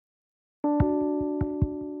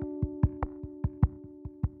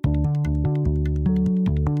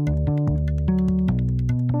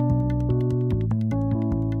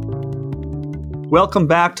Welcome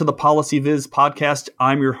back to the Policy Viz podcast.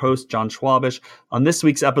 I'm your host, John Schwabish. On this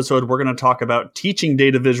week's episode, we're going to talk about teaching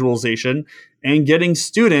data visualization and getting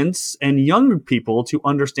students and young people to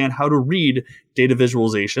understand how to read data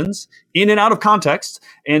visualizations in and out of context.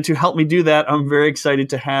 And to help me do that, I'm very excited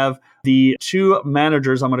to have the two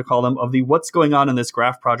managers, I'm going to call them, of the What's Going On in This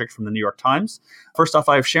Graph project from the New York Times. First off,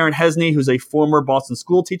 I have Sharon Hesney, who's a former Boston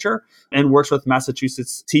school teacher and works with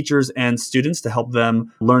Massachusetts teachers and students to help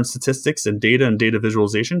them learn statistics and data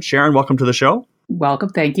visualization. Sharon, welcome to the show. Welcome.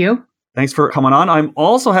 Thank you. Thanks for coming on. I'm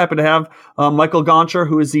also happy to have Michael Gonchar,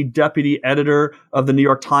 who is the deputy editor of the New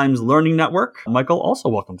York Times Learning Network. Michael, also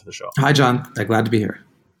welcome to the show. Hi, John. Glad to be here.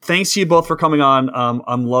 Thanks to you both for coming on.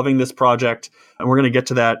 I'm loving this project, and we're going to get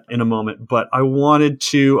to that in a moment. But I wanted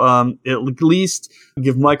to at least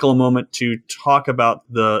give Michael a moment to talk about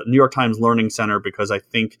the New York Times Learning Center, because I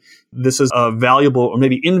think this is a valuable or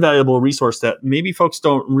maybe invaluable resource that maybe folks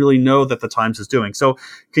don't really know that the Times is doing. So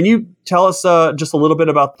can you tell us just a little bit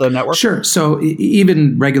about the network? Sure. So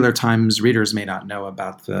even regular Times readers may not know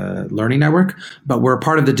about the Learning Network, but we're a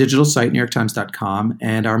part of the digital site, NewYorkTimes.com.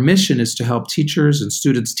 And our mission is to help teachers and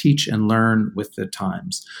students teach and learn with the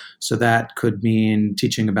Times. So that could mean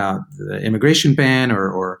teaching about the immigration ban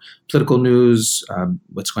or political news,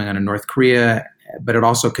 what's going on in North Korea, but it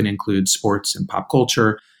also can include sports and pop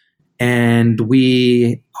culture. And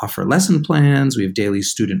we offer lesson plans. We have daily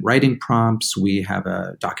student writing prompts. We have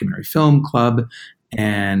a documentary film club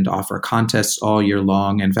and offer contests all year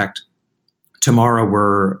long. In fact, tomorrow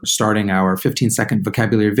we're starting our 15-second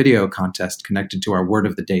vocabulary video contest connected to our Word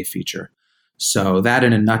of the Day feature. So that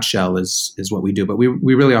in a nutshell is what we do. But we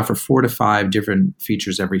really offer 4 to 5 different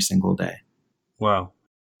features every single day. Wow.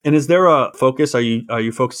 And is there a focus? Are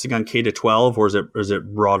you focusing on K-12, or is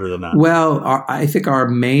it broader than that? Well, I think our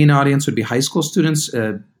main audience would be high school students,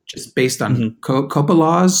 just based on COPA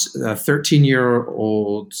laws.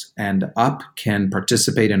 13-year-olds and up can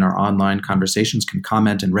participate in our online conversations, can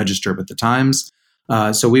comment and register with the Times.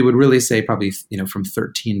 So we would really say probably from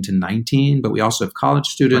 13 to 19, but we also have college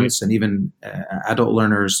students and even adult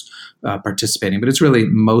learners participating. But it's really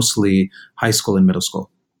mostly high school and middle school.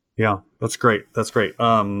 Yeah, that's great. That's great.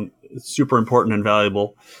 It's super important and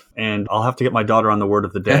valuable. And I'll have to get my daughter on the Word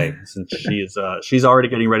of the Day since she's already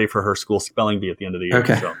getting ready for her school spelling bee at the end of the year.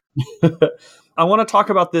 Okay. So. I want to talk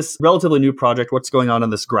about this relatively new project, what's going on in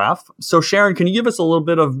this graph. So Sharon, can you give us a little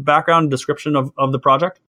bit of background description of the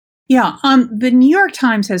project? Yeah, the New York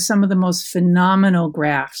Times has some of the most phenomenal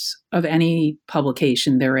graphs of any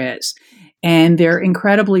publication there is. And they're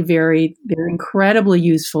incredibly varied. They're incredibly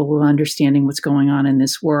useful with understanding what's going on in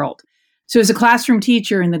this world. So as a classroom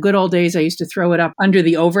teacher in the good old days, I used to throw it up under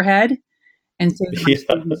the overhead and say, to my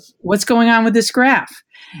students, what's going on with this graph?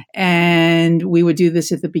 And we would do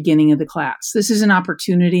this at the beginning of the class. This is an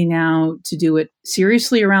opportunity now to do it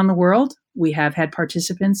seriously around the world. We have had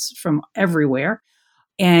participants from everywhere.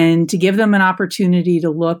 And to give them an opportunity to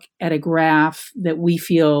look at a graph that we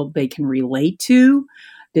feel they can relate to,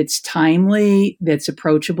 that's timely, that's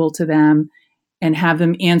approachable to them, and have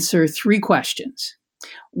them answer 3 questions.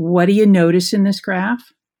 What do you notice in this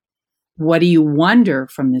graph? What do you wonder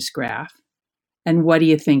from this graph? And what do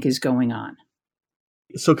you think is going on?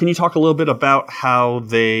 So can you talk a little bit about how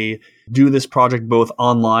they do this project both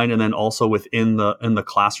online and then also within the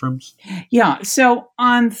classrooms? Yeah. So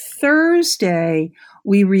on Thursday,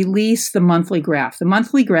 we release the monthly graph. The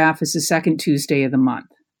monthly graph is the second Tuesday of the month.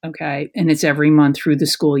 Okay. And it's every month through the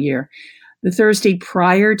school year. The Thursday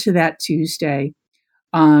prior to that Tuesday,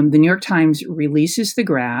 the New York Times releases the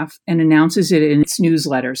graph and announces it in its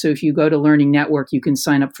newsletter. So if you go to Learning Network, you can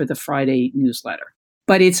sign up for the Friday newsletter.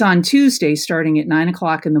 But it's on Tuesday, starting at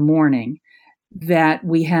 9:00 in the morning, that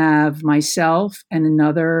we have myself and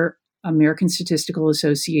another American Statistical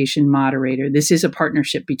Association moderator. This is a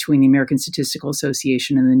partnership between the American Statistical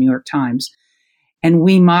Association and the New York Times. And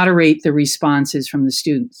we moderate the responses from the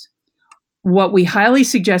students. What we highly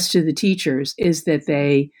suggest to the teachers is that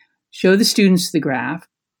they show the students the graph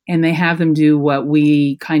and they have them do what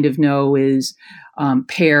we kind of know is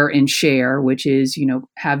pair and share, which is,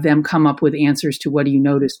 have them come up with answers to what do you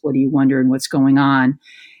notice, what do you wonder, and what's going on,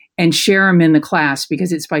 and share them in the class,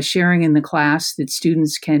 because it's by sharing in the class that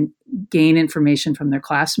students can gain information from their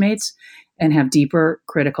classmates and have deeper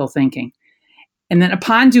critical thinking. And then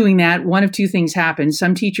upon doing that, one of 2 things happens.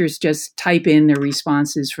 Some teachers just type in their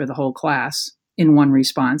responses for the whole class in one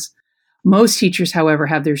response. Most teachers, however,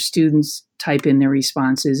 have their students type in their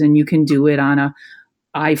responses, and you can do it on an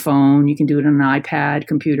iPhone, you can do it on an iPad,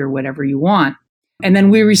 computer, whatever you want. And then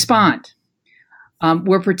we respond.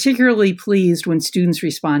 We're particularly pleased when students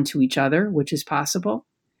respond to each other, which is possible,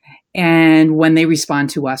 and when they respond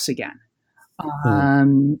to us again.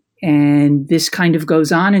 And this kind of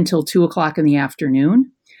goes on until 2:00 in the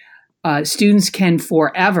afternoon. Students can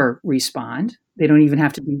forever respond. They don't even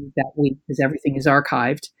have to be that week because everything is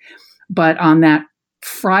archived. But on that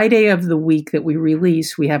Friday of the week that we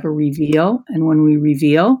release, we have a reveal. And when we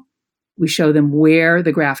reveal, we show them where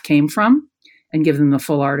the graph came from and give them the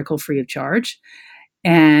full article free of charge,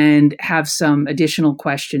 and have some additional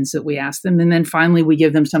questions that we ask them. And then finally, we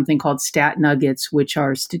give them something called stat nuggets, which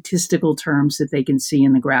are statistical terms that they can see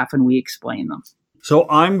in the graph, and we explain them. So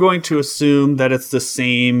I'm going to assume that it's the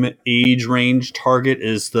same age range target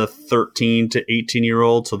as the 13 to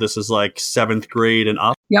 18-year-old. So this is like 7th grade and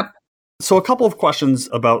up. Yep. So a couple of questions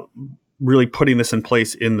about really putting this in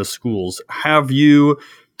place in the schools. Have you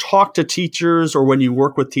talked to teachers, or when you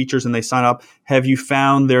work with teachers and they sign up, have you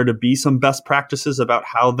found there to be some best practices about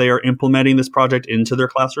how they are implementing this project into their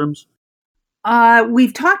classrooms?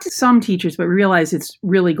 We've talked to some teachers, but realize it's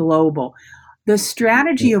really global. The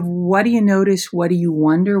strategy of what do you notice, what do you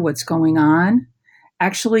wonder, what's going on,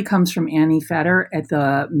 actually comes from Annie Fetter at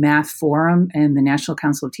the Math Forum and the National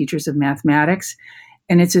Council of Teachers of Mathematics.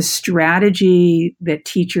 And it's a strategy that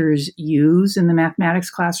teachers use in the mathematics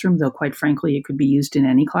classroom, though quite frankly, it could be used in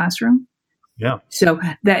any classroom. Yeah. So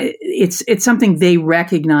that it's something they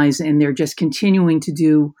recognize, and they're just continuing to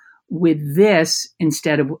do with this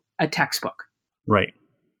instead of a textbook. Right.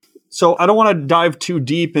 So I don't want to dive too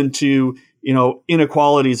deep into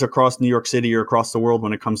inequalities across New York City or across the world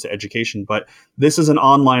when it comes to education, but this is an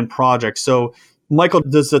online project. So Michael,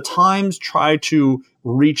 does the Times try to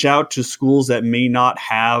reach out to schools that may not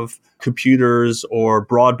have computers or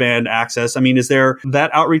broadband access? I mean, is there that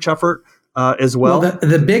outreach effort as well? Well,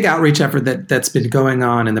 the big outreach effort that's been going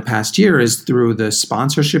on in the past year is through the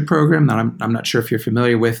sponsorship program that I'm not sure if you're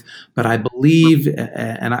familiar with, but I believe,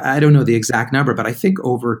 and I don't know the exact number, but I think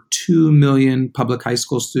over 2 million public high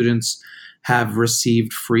school students have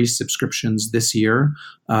received free subscriptions this year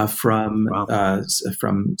from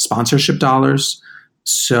sponsorship dollars.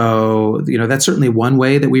 So, that's certainly one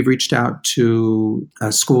way that we've reached out to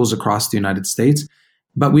schools across the United States.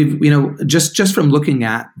 But we've, just from looking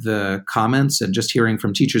at the comments and just hearing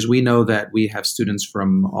from teachers, we know that we have students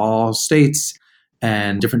from all states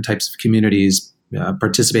and different types of communities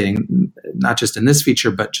participating, not just in this feature,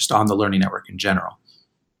 but just on the Learning Network in general.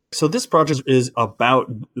 So this project is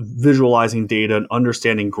about visualizing data and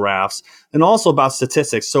understanding graphs, and also about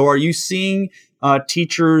statistics. So are you seeing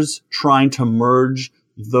teachers trying to merge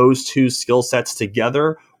those two skill sets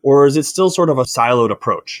together, or is it still sort of a siloed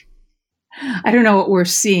approach? I don't know what we're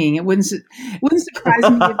seeing. It wouldn't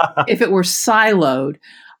surprise me if it were siloed.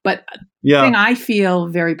 But the thing I feel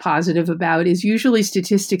very positive about is usually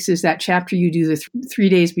statistics is that chapter you do the 3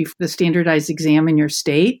 days before the standardized exam in your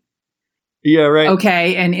state. Yeah, right.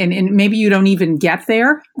 Okay, and maybe you don't even get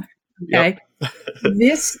there. Okay. Yep.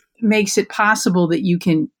 This makes it possible that you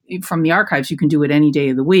can, from the archives, you can do it any day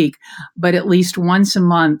of the week, but at least once a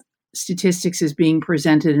month, statistics is being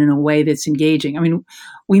presented in a way that's engaging. I mean,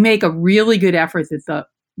 we make a really good effort that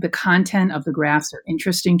the content of the graphs are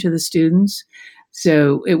interesting to the students.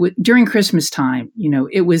 So during Christmas time,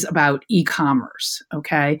 it was about e-commerce,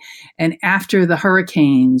 okay? And after the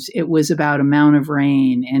hurricanes, it was about amount of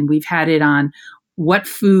rain. And we've had it on what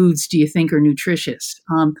foods do you think are nutritious?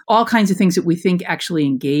 All kinds of things that we think actually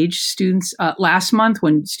engage students. Last month,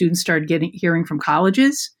 when students started hearing from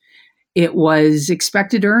colleges, it was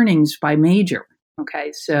expected earnings by major,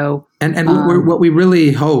 okay? So what we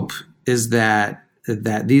really hope is that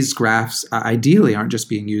these graphs ideally aren't just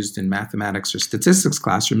being used in mathematics or statistics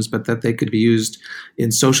classrooms, but that they could be used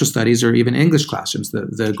in social studies or even English classrooms.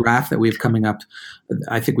 The graph that we have coming up,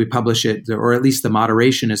 I think we publish it, or at least the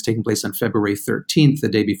moderation is taking place on February 13th, the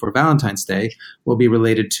day before Valentine's Day, will be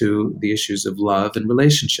related to the issues of love and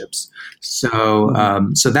relationships. So,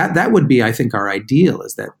 so that would be, I think, our ideal,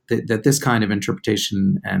 is that this kind of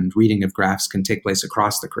interpretation and reading of graphs can take place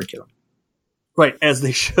across the curriculum. Right, as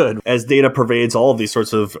they should. As data pervades all of these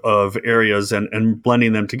sorts of areas, and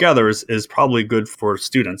blending them together is probably good for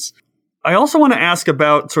students. I also want to ask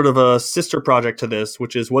about sort of a sister project to this,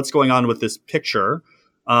 which is what's going on with this picture,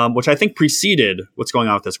 which I think preceded what's going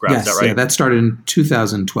on with this graph. Yes, is that right? Yeah, that started in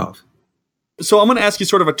 2012. So I'm going to ask you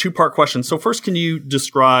sort of a two-part question. So first, can you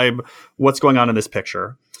describe what's going on in this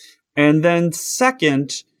picture? And then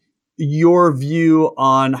second, your view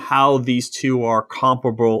on how these two are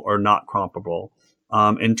comparable or not comparable,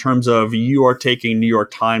 in terms of you are taking New York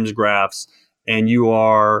Times graphs, and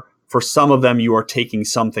for some of them, you are taking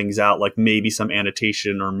some things out, like maybe some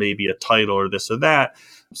annotation or maybe a title or this or that,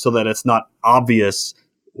 so that it's not obvious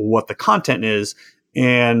what the content is.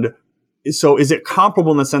 And So is it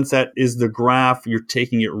comparable in the sense that is the graph, you're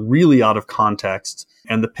taking it really out of context,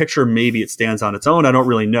 and the picture, maybe it stands on its own? I don't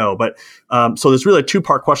really know. But so there's really a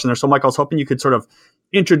two-part question there. So Mike, I was hoping you could sort of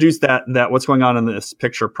introduce that what's going on in this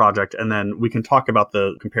picture project, and then we can talk about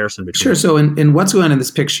the comparison between. Sure. So in what's going on in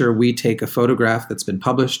this picture, we take a photograph that's been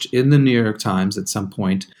published in the New York Times at some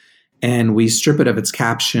point, and we strip it of its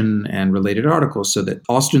caption and related articles so that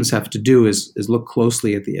all students have to do is look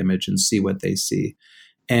closely at the image and see what they see.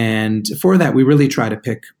 And for that, we really try to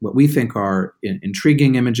pick what we think are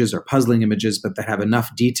intriguing images or puzzling images, but that have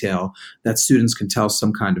enough detail that students can tell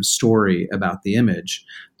some kind of story about the image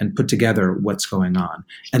and put together what's going on.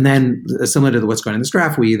 And then, similar to what's going on in this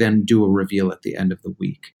graph, we then do a reveal at the end of the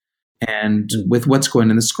week. And with what's going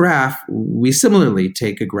in this graph, we similarly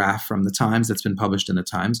take a graph from the Times that's been published in the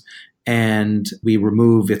Times, and we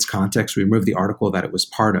remove its context, we remove the article that it was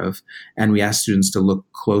part of, and we ask students to look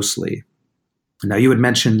closely. Now, you had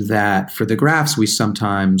mentioned that for the graphs, we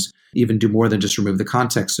sometimes even do more than just remove the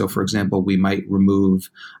context. So, for example, we might remove,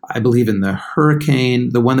 I believe in the hurricane,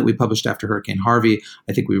 the one that we published after Hurricane Harvey,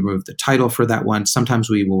 I think we removed the title for that one. Sometimes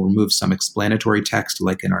we will remove some explanatory text,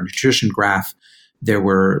 like in our nutrition graph. There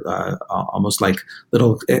were almost like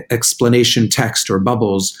little explanation text or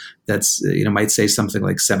bubbles that's, might say something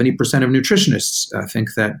like 70% of nutritionists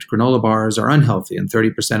think that granola bars are unhealthy and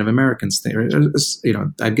 30% of Americans think,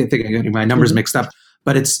 I'm getting my numbers mixed up.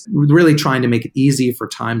 But it's really trying to make it easy for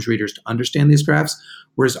Times readers to understand these graphs,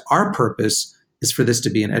 whereas our purpose is for this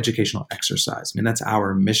to be an educational exercise. I mean, that's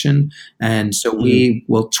our mission. And so we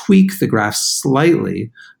will tweak the graphs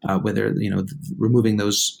slightly, removing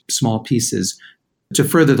those small pieces to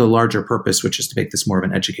further the larger purpose, which is to make this more of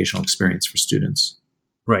an educational experience for students.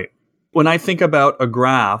 Right. When I think about a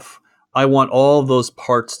graph, I want all those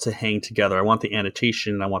parts to hang together. I want the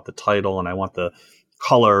annotation, I want the title, and I want the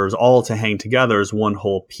colors all to hang together as one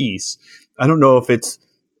whole piece. I don't know if it's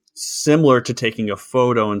similar to taking a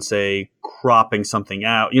photo and, say, cropping something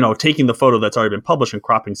out, taking the photo that's already been published and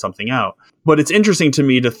cropping something out. But it's interesting to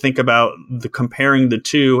me to think about comparing the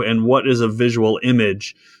two and what is a visual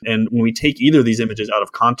image. And when we take either of these images out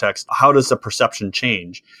of context, how does the perception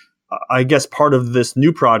change? I guess part of this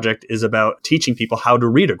new project is about teaching people how to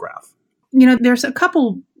read a graph. There's a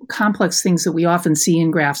couple complex things that we often see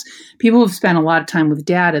in graphs. People have spent a lot of time with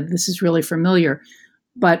data. This is really familiar.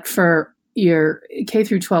 But for your K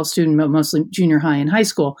through 12 student, mostly junior high and high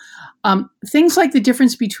school, things like the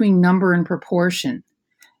difference between number and proportion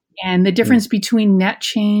and the difference between net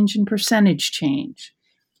change and percentage change.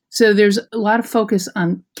 So there's a lot of focus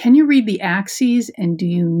on, can you read the axes and do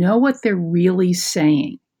you know what they're really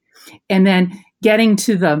saying? And then getting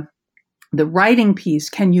to the writing piece,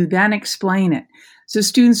 can you then explain it? So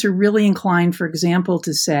students are really inclined, for example,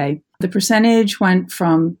 to say the percentage went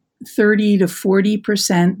from 30 to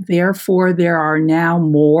 40%, therefore there are now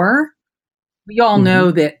more. We all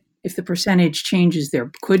know that if the percentage changes,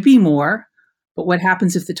 there could be more, but what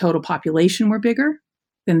happens if the total population were bigger?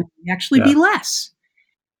 Then there may actually be less.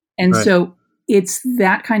 And so it's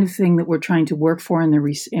that kind of thing that we're trying to work for and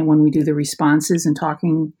when we do the responses and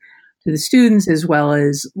talking to the students, as well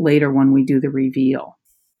as later when we do the reveal.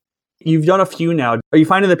 You've done a few now. Are you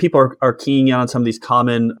finding that people are keying in on some of these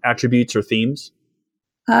common attributes or themes?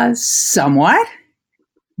 Somewhat.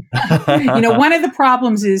 One of the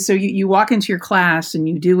problems is, so you walk into your class and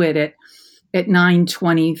you do it at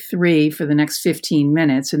 9:23 for the next 15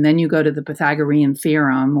 minutes, and then you go to the Pythagorean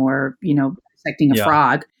theorem or, dissecting a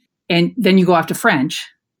frog, and then you go off to French.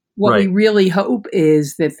 What we really hope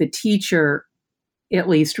is that the teacher at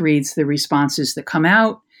least reads the responses that come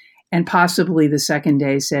out, and possibly the second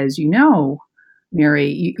day says,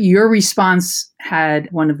 Mary, your response had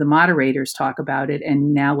one of the moderators talk about it,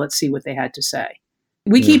 and now let's see what they had to say.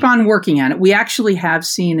 We keep on working on it. We actually have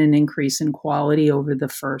seen an increase in quality over the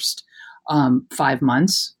first 5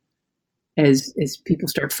 months as people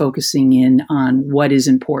start focusing in on what is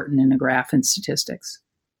important in a graph and statistics.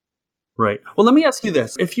 Right. Well, let me ask you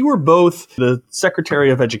this. If you were both the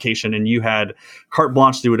Secretary of Education and you had carte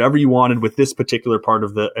blanche to do whatever you wanted with this particular part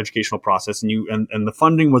of the educational process and the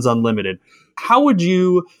funding was unlimited, how would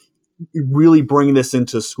you really bring this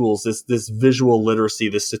into schools, this visual literacy,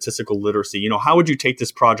 this statistical literacy? How would you take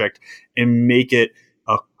this project and make it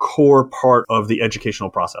a core part of the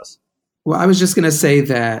educational process? Well, I was just going to say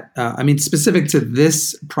that, specific to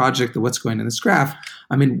this project, what's going in this graph,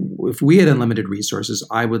 if we had unlimited resources,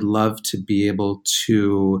 I would love to be able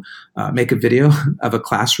to make a video of a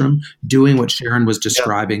classroom doing what Sharon was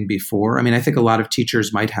describing before. I think a lot of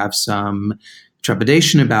teachers might have some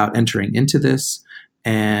trepidation about entering into this.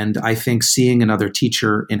 And I think seeing another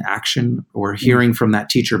teacher in action or hearing from that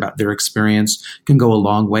teacher about their experience can go a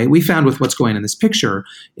long way. We found with what's going in this picture,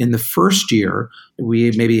 in the first year,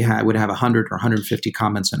 we maybe would have 100 or 150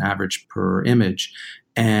 comments on average per image.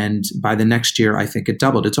 And by the next year, I think it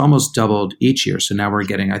doubled. It's almost doubled each year. So now we're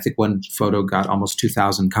getting, I think one photo got almost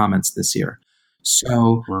 2,000 comments this year.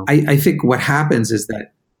 So wow. I think what happens is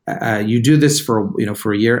that you do this for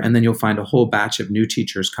a year, and then you'll find a whole batch of new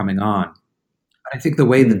teachers coming on. I think the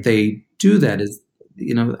way that they do that is,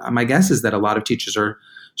 my guess is that a lot of teachers are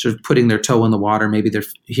sort of putting their toe in the water. Maybe they're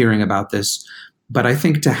hearing about this. But I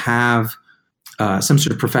think to have some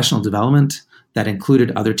sort of professional development that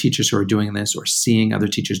included other teachers who are doing this or seeing other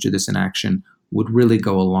teachers do this in action would really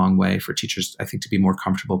go a long way for teachers, I think, to be more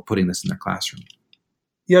comfortable putting this in their classroom.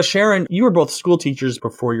 Yeah, Sharon, you were both school teachers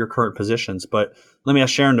before your current positions, but let me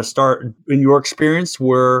ask Sharon to start. In your experience,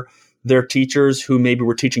 were there teachers who maybe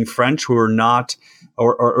were teaching French who are not,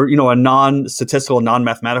 or a non-statistical,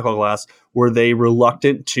 non-mathematical class, were they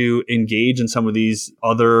reluctant to engage in some of these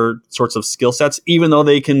other sorts of skill sets, even though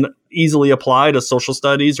they can easily apply to social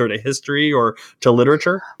studies or to history or to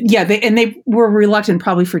literature? Yeah, they were reluctant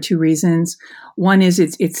probably for two reasons. One is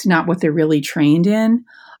it's not what they're really trained in.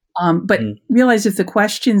 But realize if the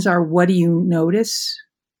questions are, what do you notice?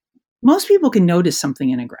 Most people can notice something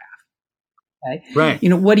in a graph. Okay? Right.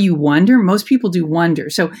 What do you wonder? Most people do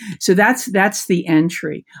wonder. So that's the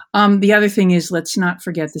entry. The other thing is, let's not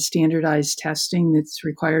forget the standardized testing that's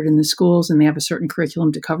required in the schools, and they have a certain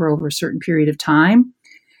curriculum to cover over a certain period of time.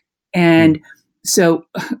 And so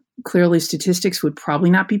clearly statistics would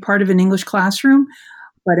probably not be part of an English classroom.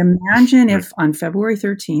 But imagine if on February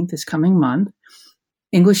 13th, this coming month,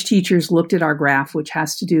 English teachers looked at our graph, which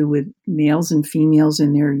has to do with males and females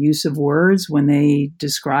in their use of words when they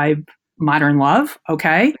describe modern love.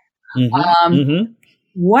 Okay.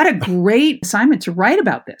 What a great assignment to write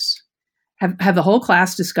about this. Have the whole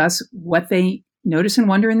class discuss what they notice and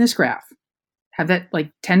wonder in this graph. Have that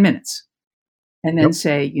like 10 minutes. And then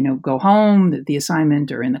say, go home, the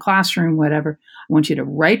assignment, or in the classroom, whatever. I want you to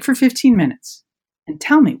write for 15 minutes and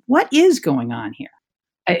tell me what is going on here.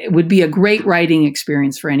 It would be a great writing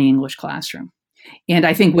experience for any English classroom. And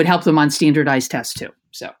I think would help them on standardized tests too.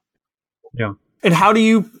 So, yeah. And how do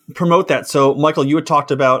you promote that? So, Michael, you had talked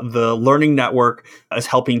about the Learning Network as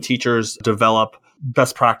helping teachers develop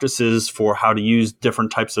best practices for how to use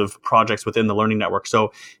different types of projects within the Learning Network.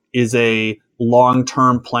 So, is a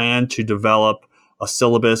long-term plan to develop a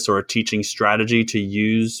syllabus or a teaching strategy to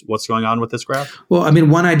use what's going on with this graph? Well,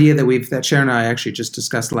 one idea that Sharon and I actually just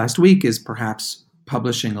discussed last week is perhaps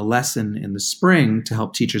publishing a lesson in the spring to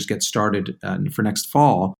help teachers get started for next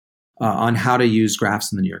fall on how to use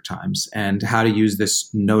graphs in the New York Times and how to use this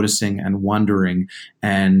noticing and wondering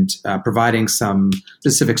and providing some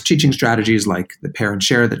specific teaching strategies like the pair and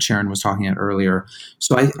share that Sharon was talking about earlier.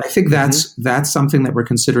 So I think that's something that we're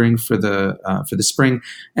considering for the spring,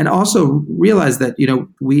 and also realize that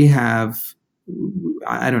we have,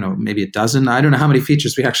 I don't know, maybe a dozen. I don't know how many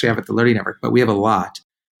features we actually have at the Learning Network, but we have a lot.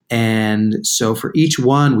 And so for each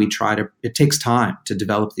one, it takes time to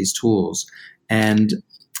develop these tools. And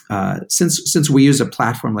since we use a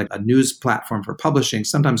platform like a news platform for publishing,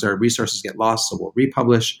 sometimes our resources get lost, so we'll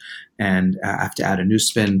republish and have to add a new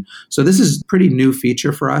spin. So this is a pretty new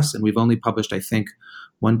feature for us, and we've only published, I think,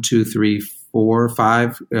 1, 2, 3, 4,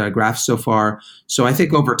 5 graphs so far. So I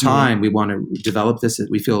think over time, we want to develop this.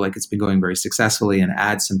 We feel like it's been going very successfully and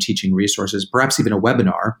add some teaching resources, perhaps even a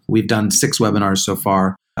webinar. We've done 6 webinars so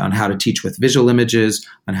far on how to teach with visual images,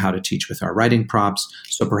 on how to teach with our writing prompts.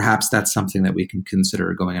 So perhaps that's something that we can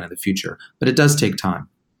consider going on in the future. But it does take time.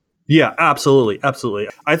 Yeah, absolutely. Absolutely.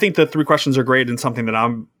 I think the 3 questions are great and something that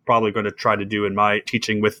I'm probably going to try to do in my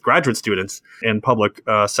teaching with graduate students in public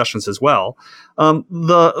sessions as well. One of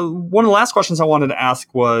the last questions I wanted to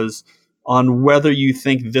ask was on whether you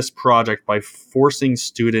think this project, by forcing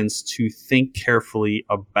students to think carefully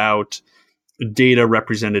about data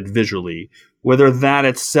represented visually, whether that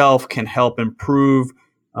itself can help improve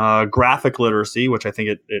graphic literacy, which I think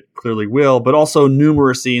it clearly will, but also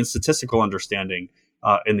numeracy and statistical understanding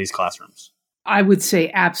in these classrooms. I would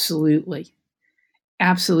say absolutely.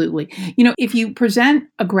 Absolutely. If you present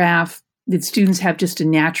a graph that students have just a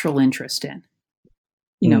natural interest in,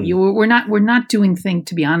 we're not doing things,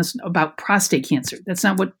 to be honest, about prostate cancer. That's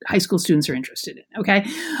not what high school students are interested in. Okay.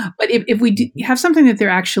 But if we have something that they're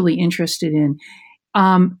actually interested in,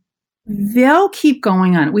 they'll keep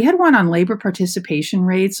going on. We had one on labor participation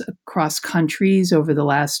rates across countries over the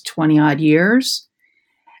last 20 odd years.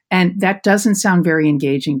 And that doesn't sound very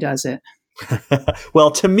engaging, does it?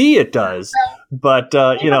 Well, to me it does, but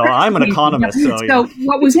I'm an economist. So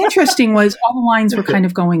what was interesting was all the lines were kind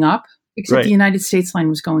of going up, except Right. the United States line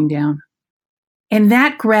was going down. And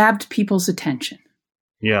that grabbed people's attention.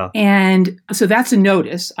 Yeah. And so that's a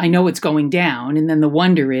notice. I know it's going down. And then the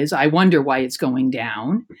wonder is, I wonder why it's going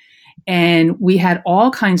down. And we had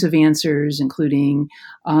all kinds of answers, including,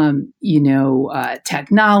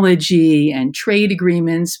 technology and trade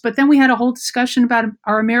agreements. But then we had a whole discussion about,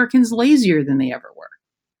 are Americans lazier than they ever were?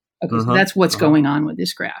 Okay, so that's what's going on with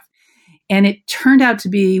this graph. And it turned out to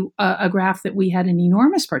be a graph that we had an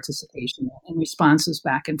enormous participation in and responses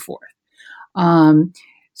back and forth.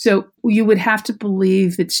 So you would have to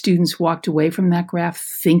believe that students walked away from that graph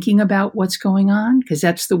thinking about what's going on, because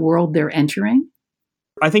that's the world they're entering.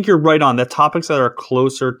 I think you're right on that topics that are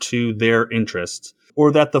closer to their interests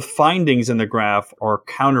or that the findings in the graph are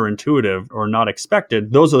counterintuitive or not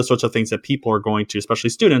expected. Those are the sorts of things that people are going to, especially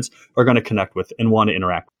students, are going to connect with and want to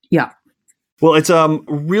interact with. Yeah. Well, it's a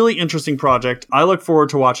really interesting project. I look forward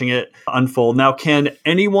to watching it unfold. Now, can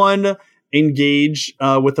anyone engage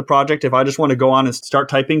with the project? If I just want to go on and start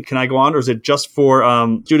typing, can I go on? Or is it just for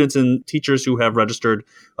students and teachers who have registered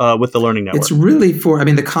with the Learning Network? It's really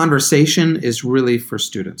the conversation is really for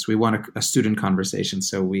students. We want a student conversation.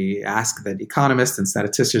 So we ask that economists and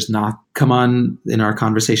statisticians not come on in our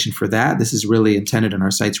conversation for that. This is really intended, and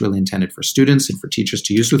our site's really intended for students and for teachers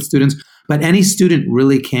to use with students. But any student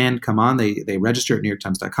really can come on. They register at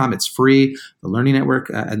NewYorkTimes.com. It's free. The Learning Network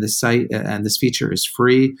and this site and this feature is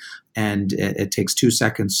free. And it takes 2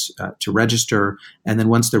 seconds to register. And then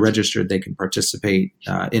once they're registered, they can participate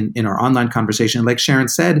in our online conversation. Like Sharon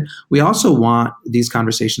said, we also want these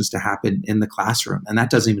conversations to happen in the classroom. And that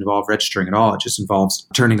doesn't even involve registering at all. It just involves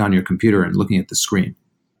turning on your computer and looking at the screen.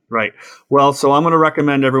 Right. Well, so I'm going to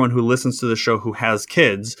recommend everyone who listens to the show who has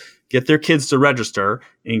kids, get their kids to register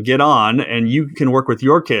and get on, and you can work with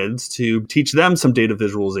your kids to teach them some data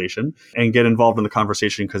visualization and get involved in the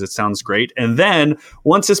conversation because it sounds great. And then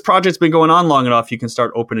once this project's been going on long enough, you can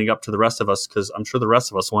start opening up to the rest of us, because I'm sure the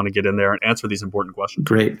rest of us want to get in there and answer these important questions.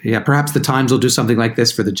 Great. Yeah, perhaps the Times will do something like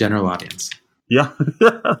this for the general audience. Yeah,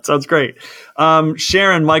 sounds great.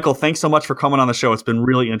 Sharon, Michael, thanks so much for coming on the show. It's been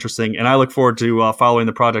really interesting, and I look forward to following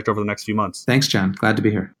the project over the next few months. Thanks, John. Glad to be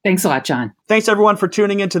here. Thanks a lot, John. Thanks, everyone, for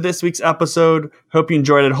tuning into this week's episode. Hope you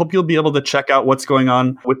enjoyed it. Hope you'll be able to check out what's going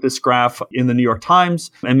on with this graph in the New York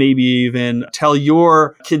Times and maybe even tell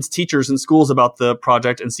your kids' teachers in schools about the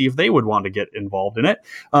project and see if they would want to get involved in it.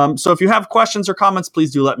 So if you have questions or comments,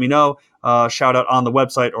 please do let me know. Shout out on the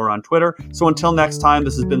website or on Twitter. So until next time,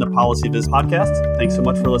 this has been the Policy Viz podcast. Thanks so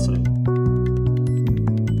much for listening.